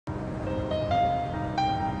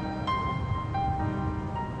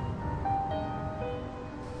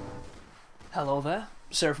Hello there,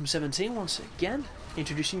 Sarah from 17 once again,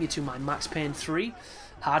 introducing you to my Max Payne 3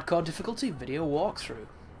 hardcore difficulty video walkthrough.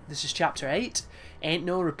 This is chapter 8, Ain't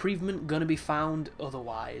No Reprievement Gonna Be Found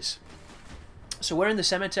Otherwise. So we're in the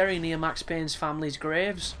cemetery near Max Payne's family's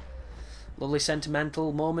graves. Lovely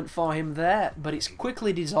sentimental moment for him there, but it's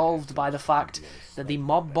quickly dissolved by the fact that the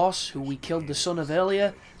mob boss who we killed the son of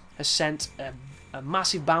earlier has sent a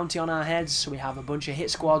massive bounty on our heads, so we have a bunch of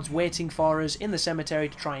hit squads waiting for us in the cemetery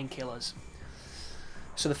to try and kill us.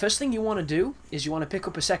 So the first thing you want to do is you want to pick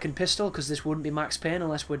up a second pistol, because this wouldn't be Max Payne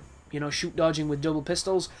unless we're, shoot dodging with double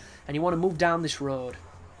pistols, and you want to move down this road.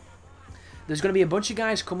 There's going to be a bunch of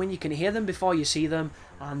guys coming, you can hear them before you see them,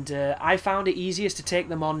 and I found it easiest to take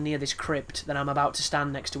them on near this crypt that I'm about to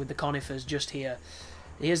stand next to with the conifers just here.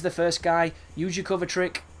 Here's the first guy, use your cover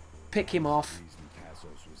trick, pick him off,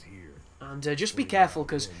 and just be careful,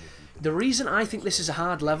 because the reason I think this is a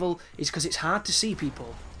hard level is because it's hard to see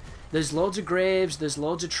people. There's loads of graves, there's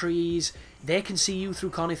loads of trees, they can see you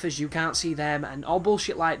through conifers, you can't see them, and all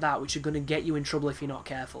bullshit like that, which are going to get you in trouble if you're not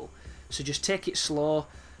careful. So just take it slow,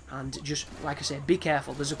 and just, like I say, be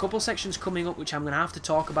careful. There's a couple sections coming up which I'm going to have to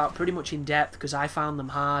talk about pretty much in depth, because I found them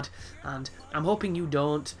hard, and I'm hoping you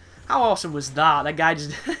don't. How awesome was that? That guy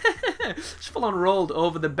just, just full on rolled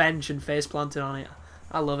over the bench and face planted on it.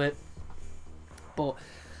 I love it. But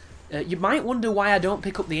you might wonder why I don't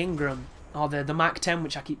pick up the Ingram, or the Mac 10,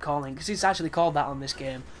 which I keep calling, because it's actually called that on this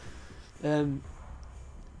game.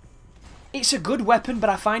 It's a good weapon, but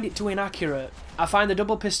I find it too inaccurate. I find the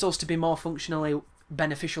double pistols to be more functionally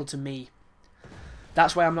beneficial to me.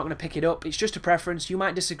 That's why I'm not going to pick it up. It's just a preference. You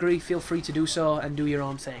might disagree, feel free to do so and do your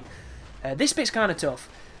own thing. This bit's kind of tough.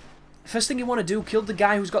 First thing you want to do, kill the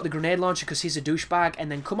guy who's got the grenade launcher because he's a douchebag, and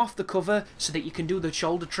then come off the cover so that you can do the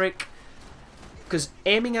shoulder trick. Because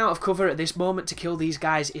aiming out of cover at this moment to kill these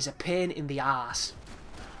guys is a pain in the arse.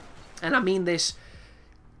 And I mean this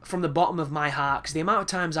from the bottom of my heart, because the amount of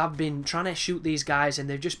times I've been trying to shoot these guys and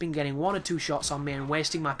they've just been getting 1 or 2 shots on me and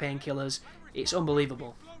wasting my painkillers, it's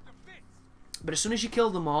unbelievable. But as soon as you kill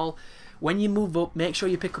them all, when you move up, make sure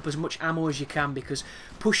you pick up as much ammo as you can, because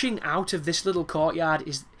pushing out of this little courtyard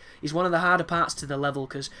is one of the harder parts to the level,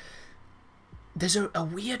 because there's a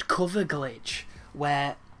weird cover glitch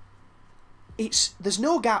where there's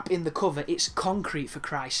no gap in the cover, it's concrete for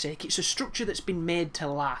Christ's sake. It's a structure that's been made to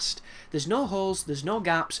last. There's no holes, there's no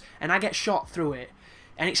gaps, and I get shot through it.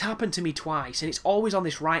 And it's happened to me twice, and it's always on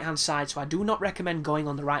this right hand side, so I do not recommend going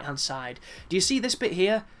on the right hand side. Do you see this bit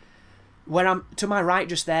here? Where I'm to my right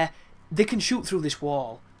just there, they can shoot through this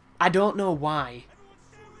wall. I don't know why.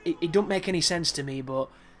 It don't make any sense to me, but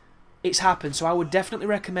it's happened, so I would definitely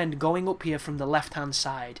recommend going up here from the left-hand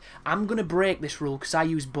side. I'm going to break this rule because I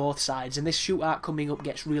use both sides, and this shootout coming up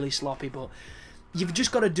gets really sloppy, but you've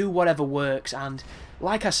just got to do whatever works, and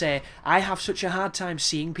like I say, I have such a hard time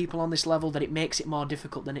seeing people on this level that it makes it more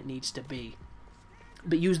difficult than it needs to be.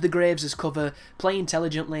 But use the graves as cover, play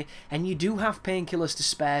intelligently, and you do have painkillers to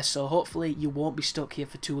spare, so hopefully you won't be stuck here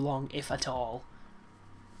for too long, if at all.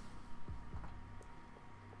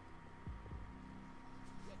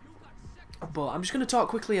 But I'm just going to talk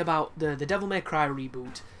quickly about the Devil May Cry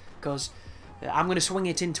reboot, because I'm going to swing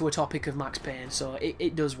it into a topic of Max Payne, so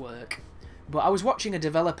it does work. But I was watching a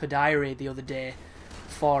developer diary the other day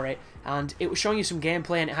for it, and it was showing you some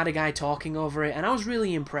gameplay, and it had a guy talking over it, and I was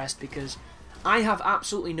really impressed, because I have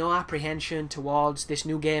absolutely no apprehension towards this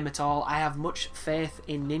new game at all. I have much faith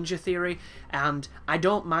in Ninja Theory, and I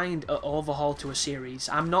don't mind an overhaul to a series.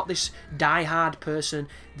 I'm not this die-hard person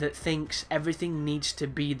that thinks everything needs to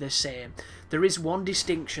be the same. There is one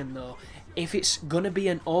distinction though. If it's going to be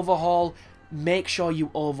an overhaul, make sure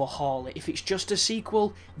you overhaul it. If it's just a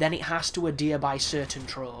sequel, then it has to adhere by certain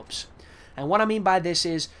tropes. And what I mean by this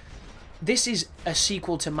is a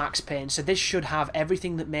sequel to Max Payne, so this should have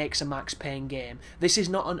everything that makes a Max Payne game. This is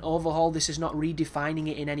not an overhaul, this is not redefining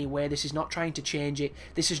it in any way, this is not trying to change it,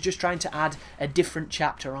 this is just trying to add a different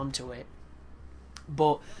chapter onto it.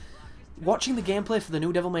 But watching the gameplay for the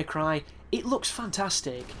new Devil May Cry, it looks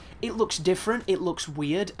fantastic. It looks different, it looks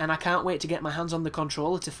weird, and I can't wait to get my hands on the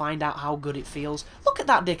controller to find out how good it feels. Look at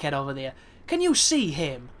that dickhead over there. Can you see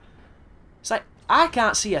him? It's like, I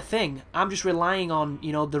can't see a thing. I'm just relying on,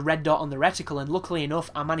 the red dot on the reticle, and luckily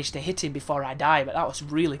enough, I managed to hit him before I die, but that was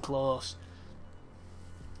really close.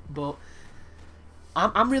 But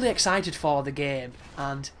I'm really excited for the game,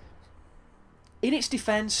 and in its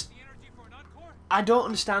defense, I don't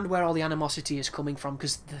understand where all the animosity is coming from,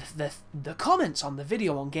 because the comments on the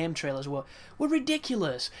video on game trailers were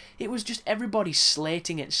ridiculous. It was just everybody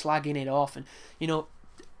slating it, slagging it off, and,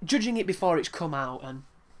 judging it before it's come out, and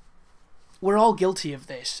we're all guilty of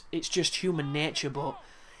this. It's just human nature, but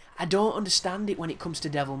I don't understand it when it comes to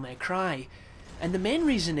Devil May Cry. And the main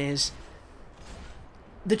reason is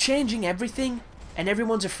they're changing everything, and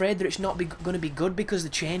everyone's afraid that it's not going to be good because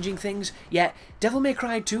they're changing things. Yet Devil May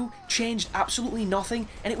Cry 2 changed absolutely nothing,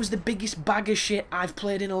 and it was the biggest bag of shit I've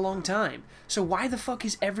played in a long time. So why the fuck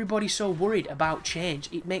is everybody so worried about change?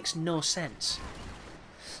 It makes no sense.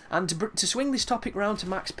 And to swing this topic round to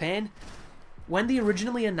Max Payne, when they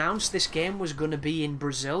originally announced this game was going to be in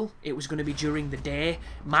Brazil, it was going to be during the day,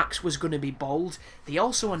 Max was going to be bald, they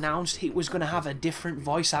also announced it was going to have a different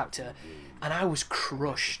voice actor, and I was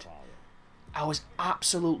crushed. I was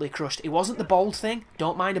absolutely crushed. It wasn't the bald thing,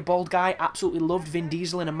 don't mind a bald guy, absolutely loved Vin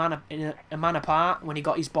Diesel in A Man Apart when he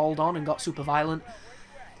got his bald on and got super violent.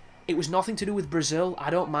 It was nothing to do with Brazil. I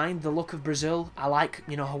don't mind the look of Brazil. I like,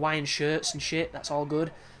 you know, Hawaiian shirts and shit, that's all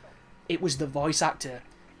good. It was the voice actor.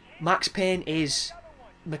 Max Payne is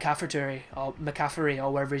McCaffrey,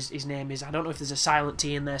 or wherever his name is. I don't know if there's a silent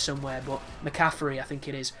T in there somewhere, but McCaffrey, I think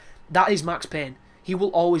it is. That is Max Payne. He will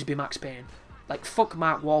always be Max Payne. Like, fuck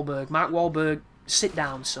Mark Wahlberg. Mark Wahlberg, sit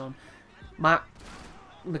down, son.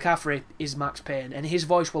 McCaffrey is Max Payne, and his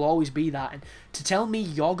voice will always be that. And to tell me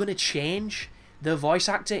you're going to change the voice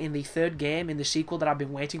actor in the third game, in the sequel that I've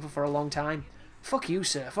been waiting for a long time, fuck you,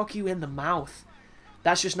 sir. Fuck you in the mouth.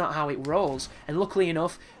 That's just not how it rolls. And luckily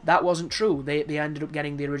enough, that wasn't true. They ended up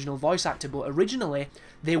getting the original voice actor, but originally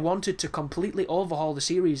they wanted to completely overhaul the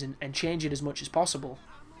series and change it as much as possible.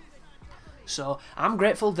 So I'm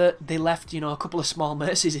grateful that they left, you know, a couple of small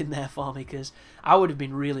mercies in there for me, because I would have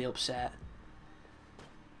been really upset.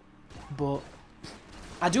 But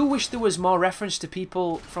I do wish there was more reference to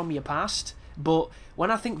people from your past, but when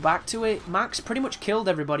I think back to it, Max pretty much killed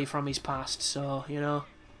everybody from his past, so, you know,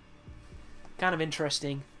 kind of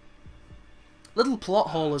interesting. Little plot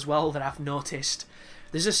hole as well that I've noticed.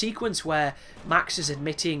 There's a sequence where Max is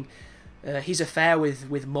admitting his affair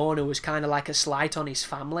with Mona was kind of like a slight on his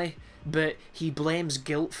family, but he blames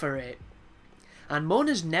guilt for it. And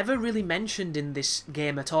Mona's never really mentioned in this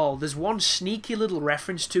game at all. There's one sneaky little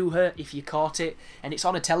reference to her, if you caught it, and it's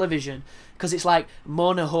on a television, because it's like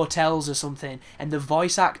Mona Hotels or something, and the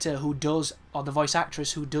voice actor who does, or the voice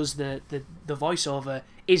actress who does the voiceover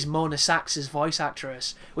is Mona Sachs' voice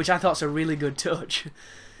actress, which I thought's a really good touch.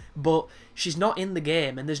 But she's not in the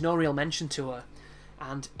game, and there's no real mention to her.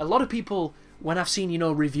 And a lot of people, when I've seen, you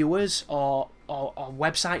know, reviewers or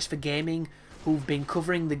websites for gaming who've been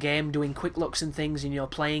covering the game, doing quick looks and things, and, you know,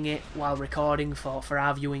 playing it while recording for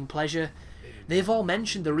our viewing pleasure, they've all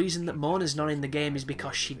mentioned the reason that Mona's not in the game is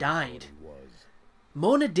because she died.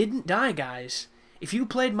 Mona didn't die, guys. If you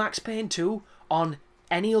played Max Payne 2 on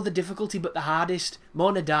any other difficulty but the hardest,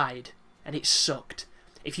 Mona died, and it sucked.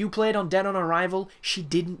 If you played on Dead on Arrival, she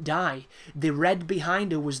didn't die. The red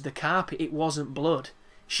behind her was the carpet, it wasn't blood.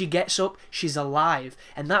 She gets up, she's alive.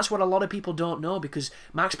 And that's what a lot of people don't know, because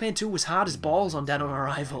Max Payne 2 was hard as balls on Dead on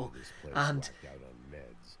Arrival. And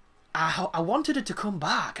I wanted her to come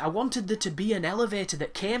back. I wanted there to be an elevator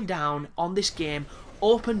that came down on this game,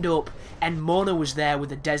 opened up, and Mona was there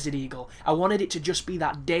with a Desert Eagle. I wanted it to just be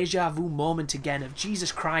that deja vu moment again of,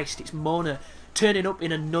 Jesus Christ, it's Mona turning up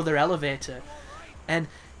in another elevator. And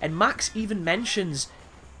Max even mentions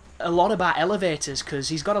a lot about elevators, because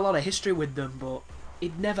he's got a lot of history with them, but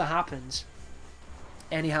it never happens.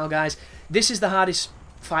 Anyhow, guys, this is the hardest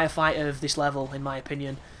firefighter of this level, in my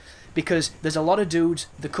opinion, because there's a lot of dudes,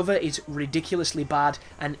 the cover is ridiculously bad,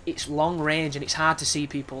 and it's long range, and it's hard to see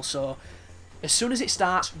people, so as soon as it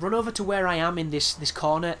starts, run over to where I am in this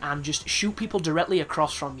corner and just shoot people directly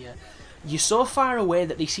across from you. You're so far away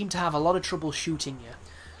that they seem to have a lot of trouble shooting you.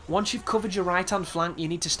 Once you've covered your right-hand flank, you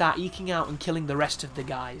need to start eking out and killing the rest of the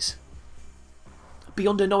guys. Be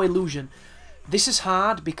under no illusion, this is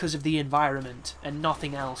hard because of the environment and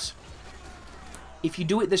nothing else. If you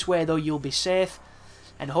do it this way though, you'll be safe,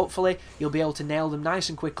 and hopefully you'll be able to nail them nice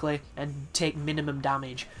and quickly and take minimum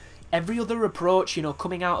damage. Every other approach, you know,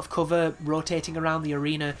 coming out of cover, rotating around the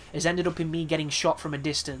arena, has ended up in me getting shot from a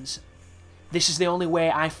distance. This is the only way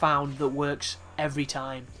I found that works every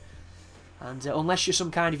time. And unless you're some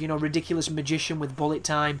kind of, you know, ridiculous magician with bullet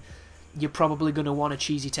time, you're probably going to want a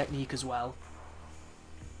cheesy technique as well.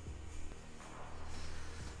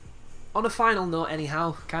 On a final note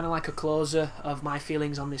anyhow, kind of like a closer of my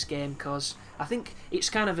feelings on this game, because I think it's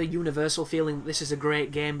kind of a universal feeling that this is a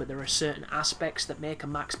great game, but there are certain aspects that make a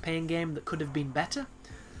Max Payne game that could have been better.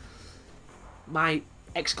 My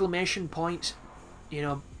exclamation point, you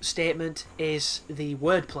know, statement is the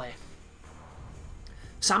wordplay.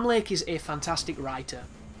 Sam Lake is a fantastic writer.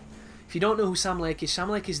 If you don't know who Sam Lake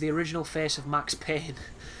is the original face of Max Payne.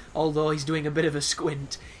 although he's doing a bit of a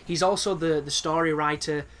squint. He's also the story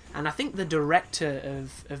writer and I think the director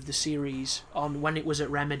of the series on when it was at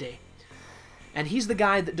Remedy. And he's the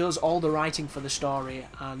guy that does all the writing for the story,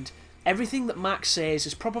 and everything that Max says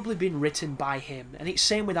has probably been written by him, and it's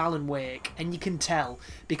same with Alan Wake, and you can tell,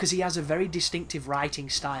 because he has a very distinctive writing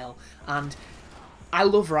style, and I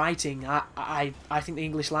love writing. I think the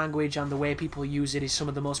English language and the way people use it is some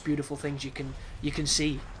of the most beautiful things you can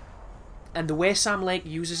see. And the way Sam Lake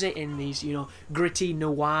uses it in these, you know, gritty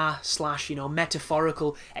noir / you know,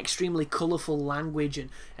 metaphorical, extremely colourful language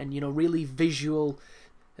and you know, really visual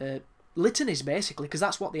litanies, basically, because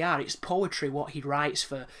that's what they are. It's poetry, what he writes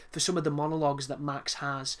for some of the monologues that Max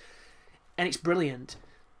has. And it's brilliant.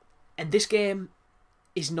 And this game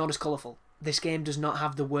is not as colourful. This game does not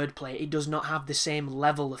have the wordplay. It does not have the same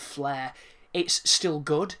level of flair. It's still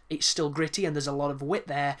good. It's still gritty, and there's a lot of wit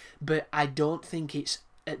there, but I don't think it's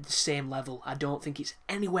at the same level. I don't think it's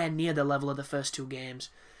anywhere near the level of the first two games.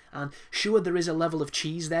 And sure, there is a level of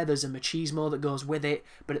cheese there. There's a machismo that goes with it,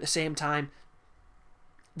 but at the same time,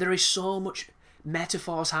 there is so much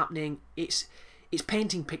metaphors happening. It's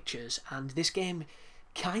painting pictures, and this game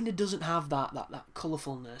kind of doesn't have that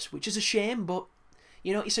colourfulness, which is a shame, but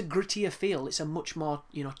you know, it's a grittier feel. It's a much more,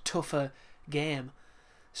 you know, tougher game.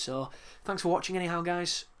 So, thanks for watching anyhow,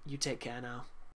 guys. You take care now.